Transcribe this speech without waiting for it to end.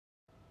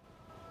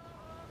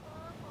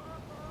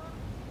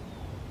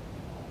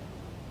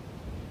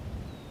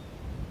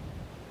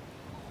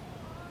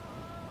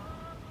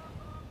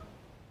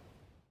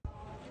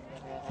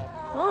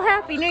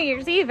Happy New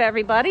Year's Eve,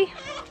 everybody.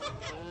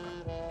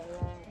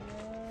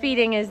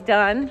 Feeding is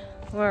done.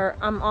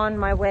 I'm on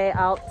my way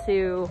out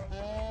to,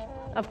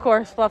 of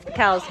course, fluff the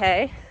cow's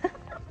hay.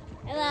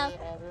 Hello.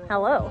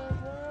 Hello.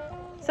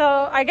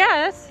 So I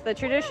guess the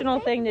traditional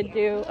thing to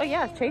do, oh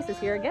yeah, Chase is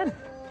here again.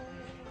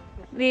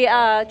 The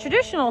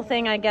traditional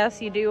thing I guess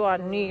you do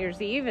on New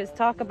Year's Eve is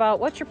talk about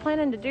what you're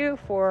planning to do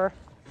for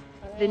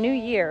the new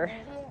year.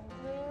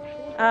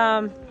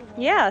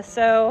 Yeah,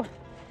 so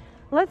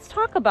let's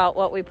talk about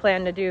what we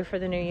plan to do for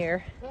the new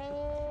year.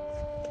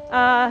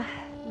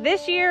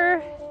 This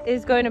year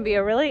is going to be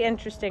a really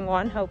interesting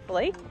one,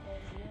 hopefully.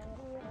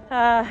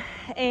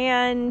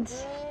 And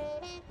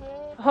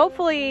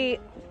hopefully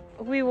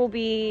we will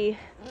be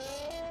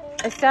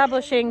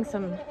establishing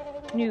some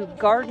new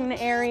garden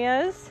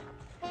areas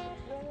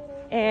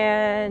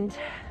and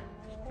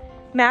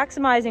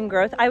maximizing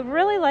growth. I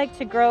really like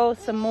to grow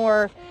some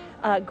more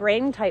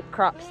grain type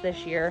crops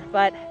this year,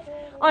 but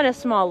on a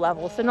small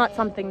level, so not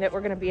something that we're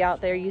going to be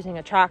out there using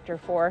a tractor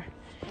for.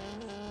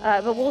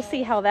 But we'll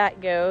see how that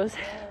goes.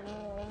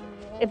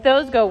 If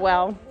those go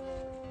well,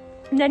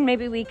 then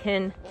maybe we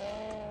can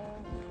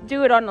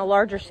do it on a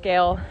larger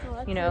scale,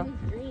 you know.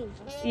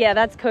 Yeah,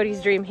 that's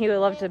Cody's dream. He would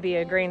love to be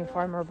a grain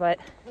farmer, but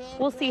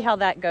we'll see how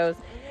that goes.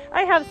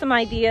 I have some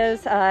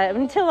ideas.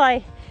 Until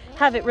I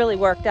have it really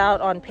worked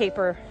out on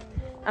paper,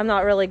 I'm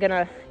not really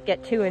gonna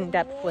get too in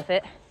depth with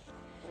it.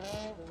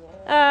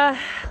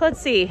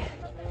 Let's see.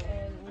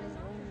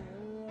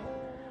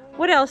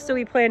 What else do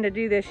we plan to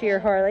do this year,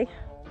 Harley?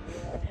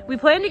 We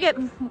plan to get,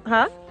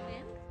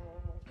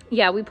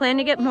 Yeah, we plan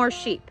to get more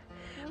sheep.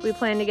 We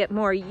plan to get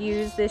more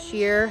ewes this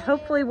year.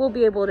 Hopefully we'll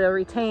be able to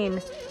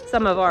retain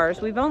some of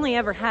ours. We've only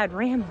ever had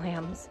ram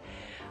lambs,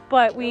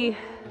 but we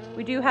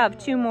do have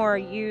 2 more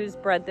ewes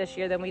bred this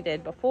year than we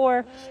did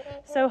before.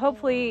 So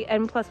hopefully,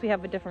 and plus we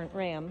have a different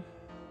ram.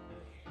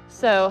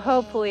 So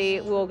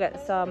hopefully we'll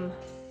get some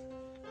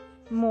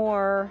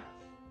more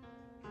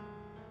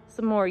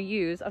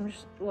ewes. I'm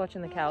just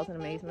watching the cows in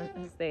amazement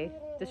as they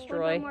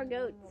destroy. What about more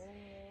goats?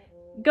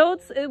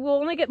 Goats, we'll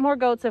only get more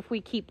goats if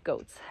we keep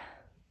goats.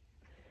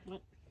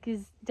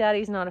 Because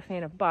Daddy's not a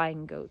fan of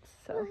buying goats.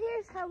 So. Well,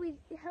 here's how we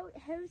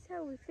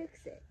fix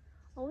it.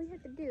 All we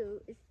have to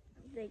do is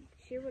like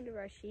shear one of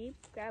our sheep,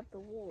 grab the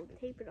wool,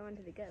 tape it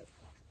onto the goat.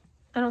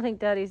 I don't think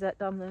Daddy's that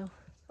dumb though.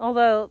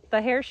 Although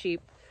the hair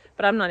sheep,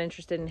 but I'm not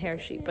interested in hair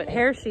sheep. But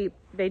hair sheep,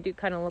 they do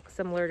kind of look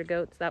similar to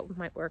goats. That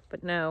might work,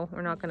 but no,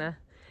 we're not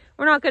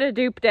gonna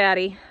dupe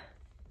Daddy.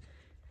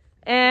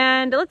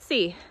 And let's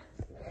see.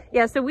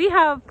 Yeah, so we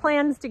have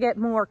plans to get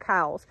more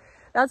cows.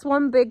 That's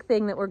one big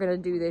thing that we're going to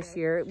do this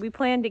year. We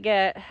plan to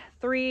get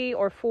 3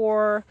 or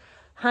 4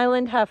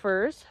 Highland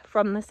heifers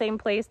from the same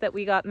place that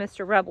we got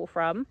Mr. Rebel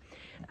from.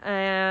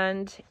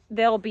 And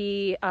they'll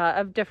be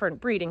of different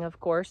breeding,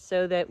 of course,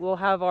 so that we'll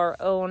have our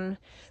own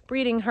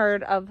breeding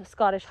herd of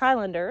Scottish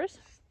Highlanders,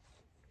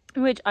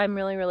 which I'm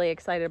really, really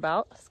excited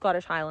about.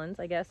 Scottish Highlands,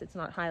 I guess. It's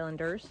not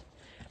Highlanders.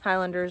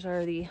 Highlanders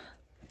are the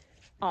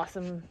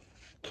awesome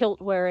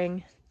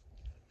kilt-wearing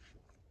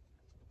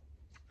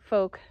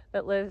folk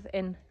that live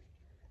in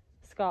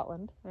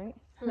Scotland, right?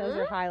 Those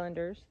are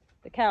Highlanders.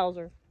 The cows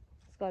are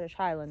Scottish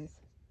Highlands.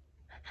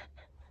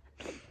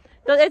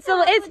 So it's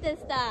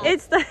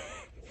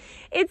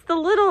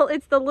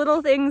the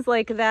little things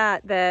like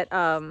that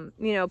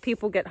you know,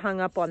 people get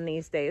hung up on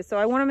these days. So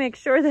I want to make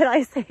sure that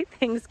I say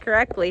things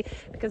correctly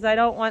because I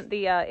don't want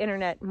the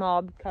internet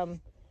mob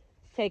come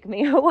take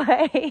me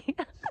away.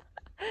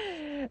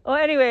 Well,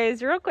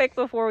 anyways, real quick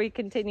before we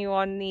continue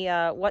on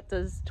the what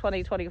does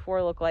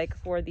 2024 look like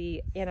for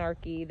the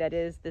anarchy that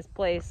is this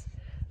place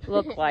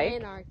look like.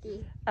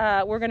 Anarchy.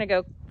 We're gonna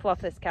go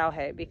fluff this cow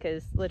hay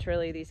because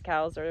literally these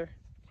cows are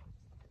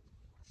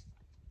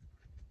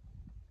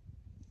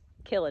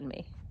killing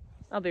me.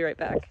 I'll be right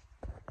back.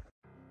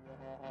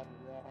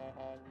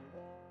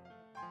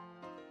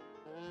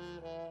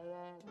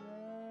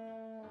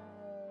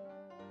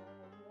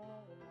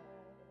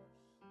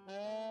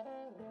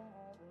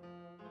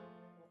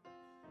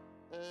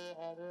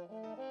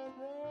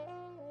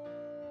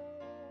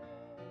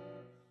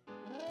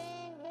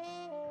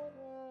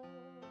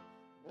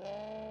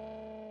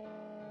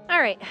 All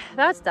right,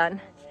 that's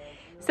done.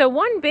 So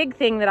one big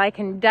thing that I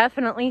can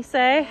definitely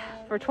say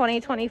for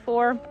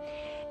 2024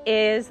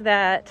 is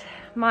that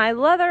my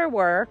leather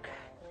work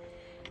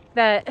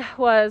that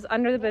was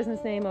under the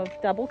business name of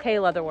Double K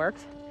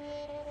Leatherworks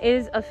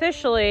is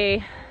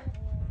officially,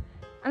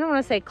 I don't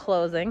want to say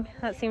closing.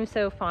 That seems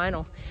so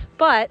final,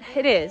 but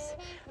it is.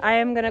 I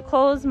am going to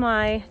close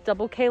my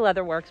Double K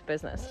Leatherworks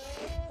business.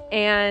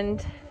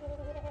 And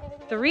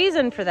the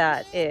reason for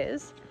that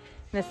is,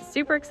 and this is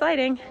super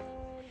exciting,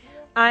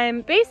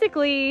 I'm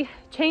basically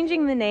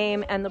changing the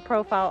name and the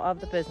profile of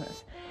the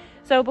business.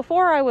 So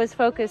before I was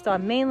focused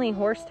on mainly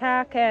horse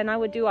tack, and I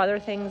would do other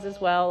things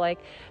as well, like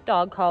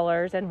dog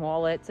collars and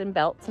wallets and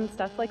belts and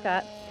stuff like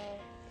that.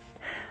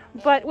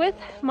 But with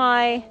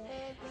my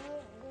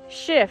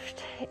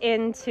shift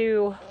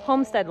into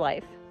homestead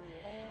life,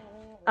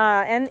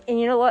 and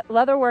you know what,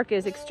 leather work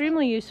is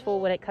extremely useful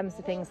when it comes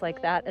to things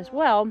like that as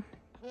well.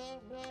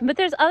 But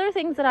there's other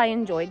things that I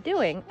enjoyed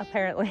doing,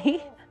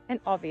 apparently, and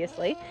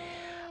obviously.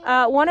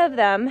 One of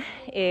them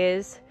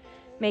is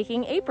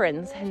making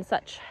aprons and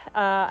such.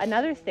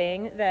 Another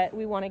thing that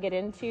we want to get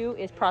into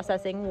is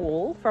processing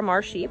wool from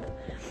our sheep.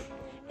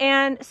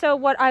 And so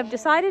what I've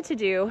decided to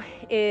do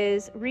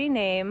is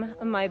rename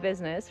my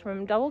business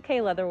from Double K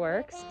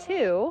Leatherworks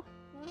to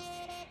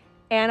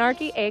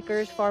Anarchy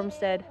Acres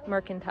Farmstead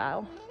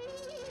Mercantile.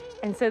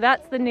 And so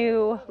that's the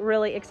new,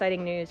 really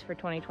exciting news for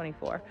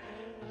 2024.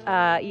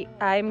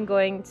 I'm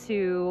going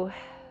to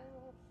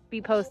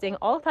be posting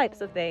all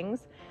types of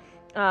things.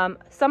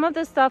 Some of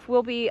this stuff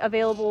will be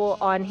available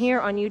on here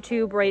on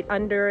YouTube, right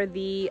under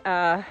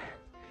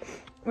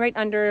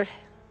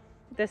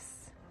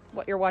this,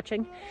 what you're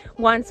watching.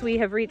 Once we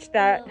have reached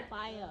that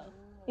bio.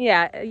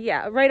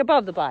 Yeah, right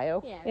above the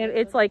bio. Yeah,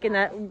 It's like in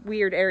that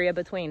weird area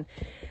between.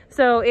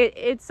 So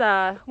it's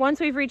once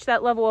we've reached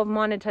that level of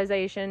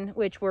monetization,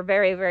 which we're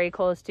very, very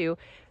close to,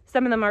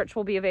 some of the merch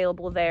will be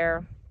available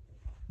there.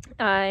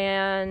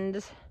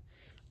 And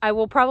I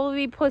will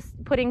probably be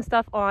putting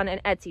stuff on an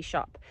Etsy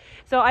shop.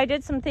 So I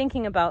did some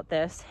thinking about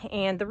this,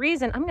 and the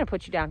reason, I'm going to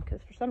put you down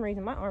because for some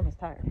reason my arm is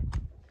tired.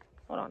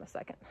 Hold on a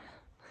second.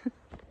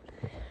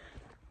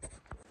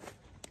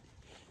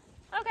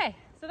 Okay,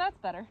 so that's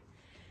better.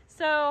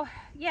 So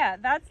yeah,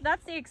 that's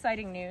the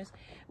exciting news.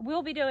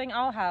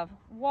 I'll have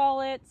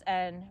wallets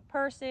and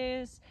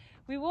purses.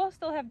 We will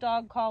still have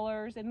dog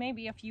collars and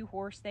maybe a few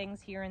horse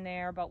things here and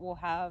there, but we'll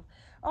have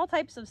all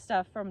types of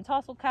stuff from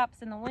tassel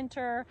caps in the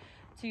winter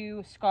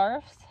to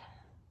scarves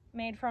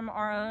made from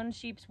our own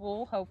sheep's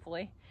wool,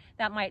 hopefully.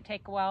 That might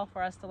take a while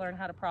for us to learn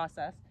how to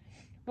process.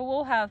 But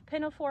we'll have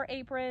pinafore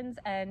aprons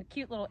and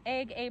cute little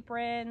egg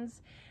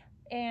aprons.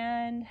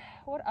 And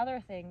what other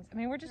things? I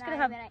mean, we're just going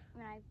to have...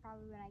 When I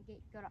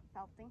get good at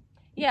felting.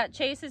 Yeah,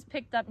 Chase has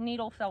picked up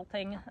needle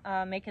felting,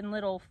 making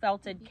little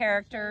felted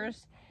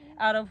characters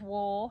out of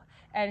wool.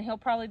 And he'll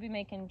probably be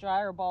making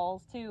dryer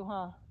balls too,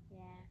 huh? Yeah.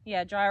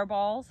 Yeah, dryer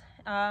balls.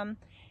 And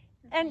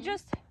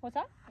just... What's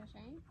that?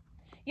 Crocheting?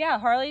 Yeah,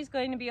 Harley's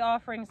going to be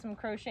offering some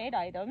crocheted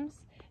items.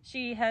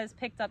 She has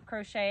picked up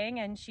crocheting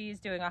and she's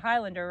doing a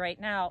Highlander right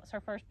now. It's her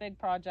first big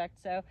project,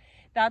 so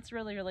that's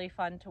really, really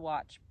fun to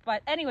watch.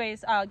 But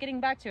anyways, getting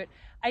back to it,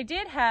 I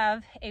did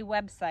have a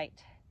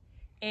website,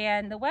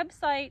 and the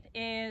website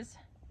is,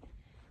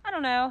 I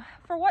don't know,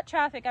 for what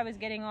traffic I was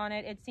getting on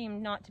it, it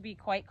seemed not to be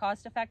quite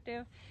cost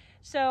effective.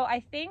 So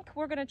I think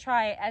we're going to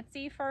try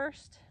Etsy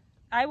first.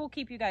 I will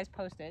keep you guys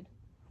posted.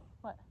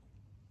 What?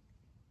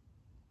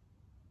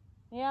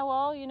 Yeah,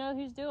 well, you know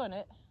who's doing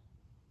it.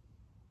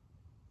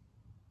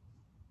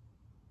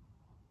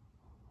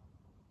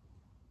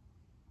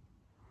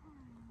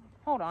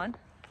 Hold on.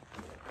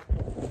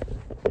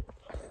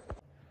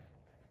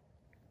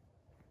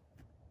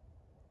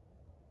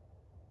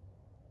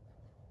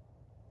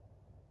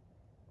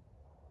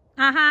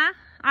 Uh-huh.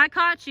 I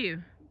caught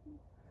you.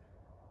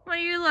 What are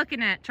you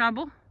looking at,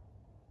 Trouble?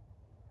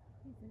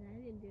 I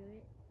didn't do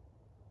it.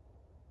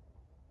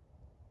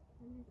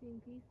 I'm just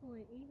being peaceful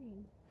and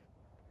eating.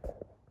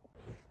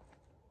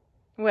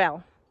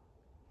 Well,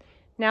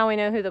 now we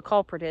know who the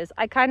culprit is.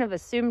 I kind of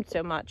assumed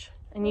so much.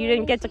 And you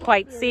didn't get to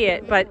quite see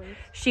it, but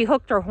she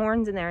hooked her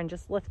horns in there and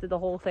just lifted the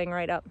whole thing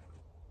right up.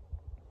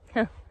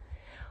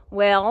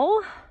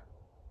 Well,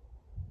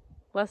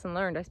 lesson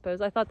learned, I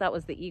suppose. I thought that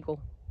was the eagle.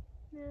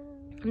 No.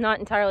 I'm not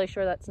entirely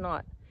sure that's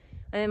not.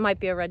 And it might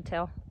be a red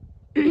tail.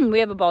 We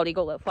have a bald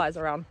eagle that flies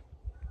around.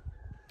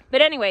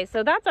 But anyway,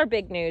 so that's our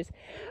big news.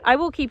 I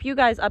will keep you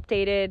guys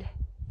updated,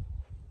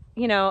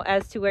 you know,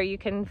 as to where you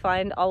can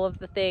find all of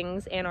the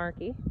things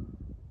Anarchy,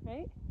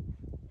 right?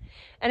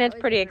 And it's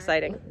pretty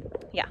exciting.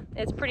 Yeah,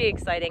 it's pretty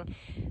exciting.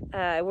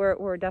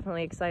 We're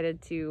definitely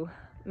excited to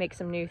make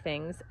some new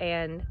things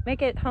and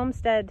make it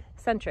homestead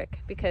centric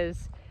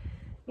because,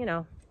 you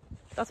know,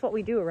 that's what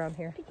we do around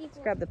here. Let's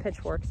grab the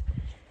pitchforks.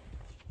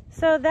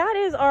 So that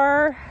is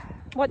our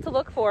what to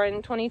look for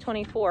in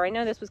 2024. I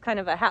know this was kind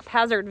of a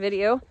haphazard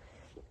video,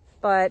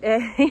 but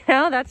you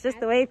know, that's just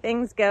the way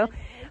things go.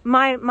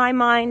 My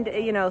mind,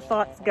 you know,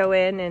 thoughts go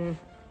in and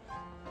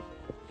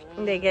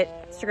they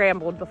get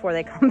scrambled before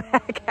they come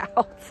back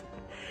out.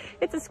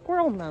 It's a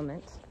squirrel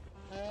moment.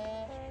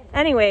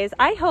 Anyways,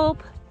 I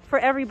hope for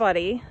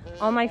everybody,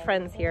 all my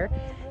friends here,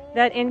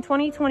 that in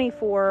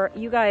 2024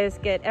 you guys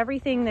get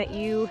everything that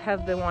you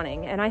have been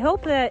wanting. And I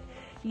hope that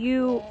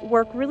you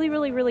work really,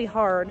 really, really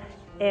hard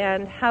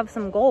and have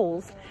some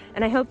goals.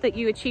 And I hope that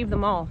you achieve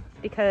them all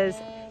because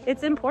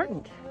it's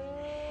important.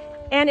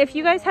 And if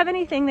you guys have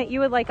anything that you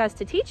would like us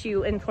to teach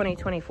you in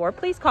 2024,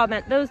 please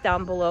comment those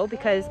down below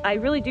because I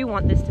really do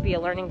want this to be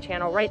a learning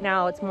channel. Right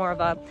now, it's more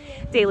of a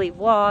daily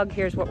vlog.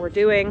 Here's what we're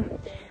doing.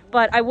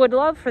 But I would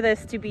love for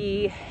this to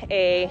be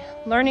a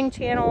learning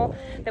channel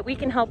that we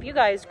can help you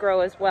guys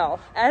grow as well,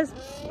 as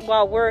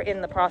while we're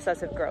in the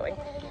process of growing.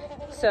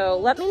 So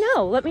let me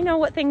know. Let me know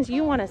what things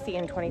you want to see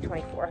in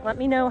 2024. Let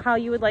me know how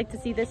you would like to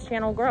see this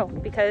channel grow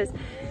because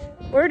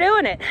we're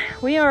doing it.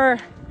 We are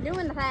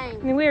doing the thing.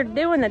 I mean, we're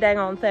doing the dang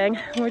on thing.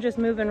 We're just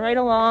moving right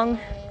along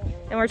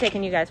and we're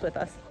taking you guys with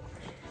us.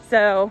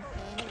 So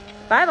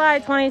Bye-bye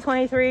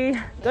 2023.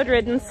 Good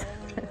riddance.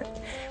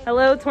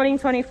 Hello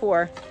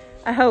 2024.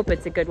 I hope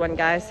it's a good one,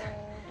 guys.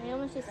 I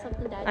almost just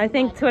something that I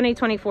think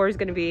 2024 is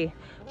going to be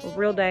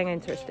real dang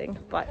interesting,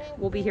 but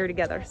we'll be here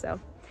together. So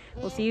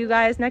we'll see you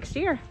guys next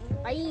year.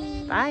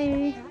 Bye.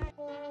 Bye.